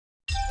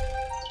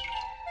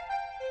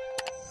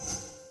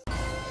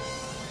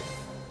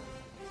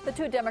The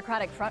two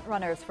Democratic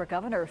frontrunners for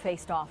governor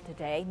faced off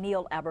today.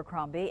 Neil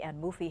Abercombie and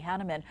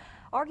Hannemann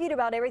argued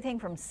about everything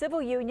from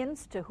civil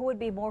unions to who would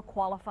be more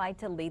qualified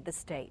to lead the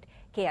state.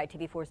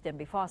 KITV4's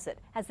Denby Fawcett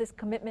has this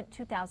Commitment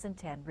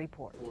 2010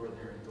 report.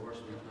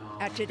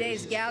 At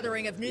today's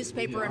gathering of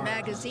newspaper and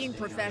magazine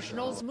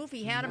professionals,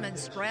 Hannemann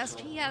stressed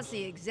he has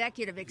the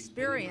executive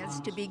experience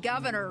to be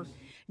governor.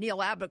 Neil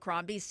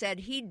Abercombie said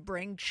he'd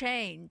bring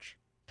change.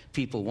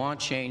 People want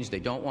change. They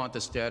don't want the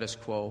status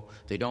quo.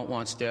 They don't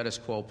want status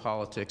quo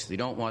politics. They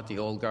don't want the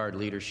old guard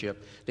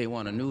leadership. They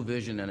want a new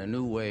vision and a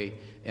new way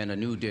and a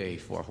new day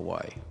for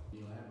Hawaii.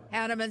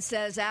 Hannemann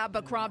says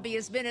Abercombie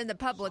has been in the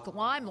public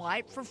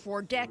limelight for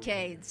 4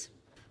 decades.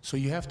 So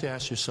you have to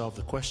ask yourself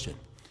the question,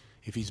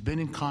 if he's been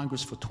in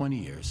Congress for 20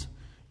 years,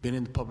 been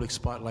in the public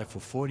spotlight for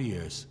 40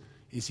 years,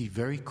 is he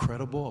very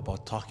credible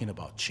about talking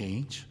about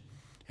change?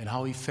 And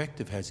how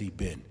effective has he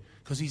been?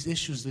 Because these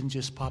issues didn't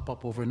just pop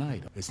up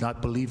overnight. It's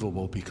not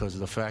believable because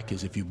the fact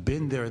is if you've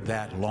been there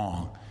that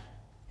long,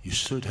 you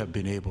should have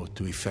been able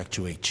to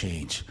effectuate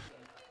change.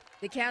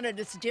 The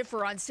candidates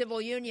differ on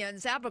civil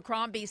unions.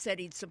 Abercombie said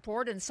he'd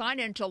support and sign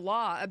into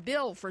law a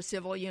bill for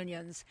civil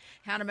unions.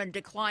 Hannemann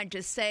declined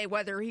to say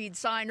whether he'd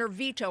sign or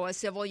veto a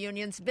civil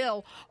unions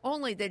bill,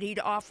 only that he'd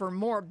offer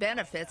more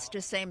benefits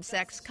to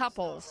same-sex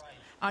couples.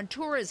 On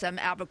tourism,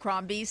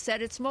 Abercombie said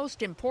it's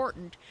most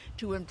important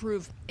to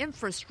improve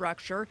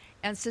infrastructure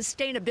and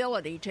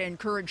sustainability to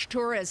encourage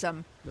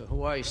tourism. The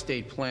Hawaii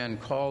State Plan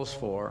calls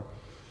for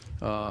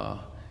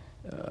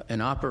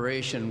an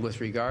operation with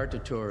regard to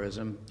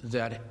tourism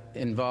that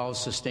involves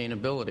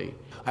sustainability.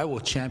 I will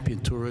champion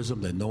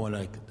tourism that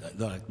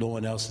no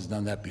one else has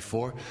done that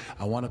before.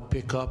 I want to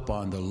pick up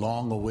on the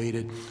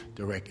long-awaited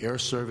direct air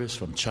service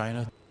from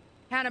China.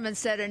 Hannemann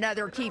said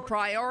another key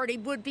priority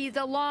would be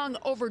the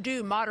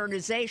long-overdue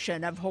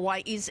modernization of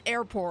Hawaii's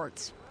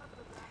airports.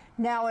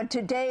 Now, in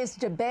today's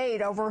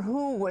debate over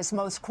who was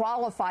most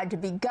qualified to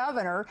be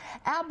governor,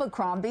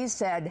 Abercombie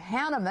said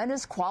Hannemann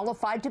is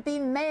qualified to be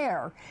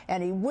mayor,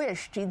 and he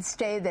wished he'd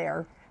stay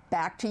there.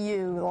 Back to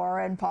you,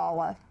 Laura and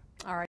Paula. All right.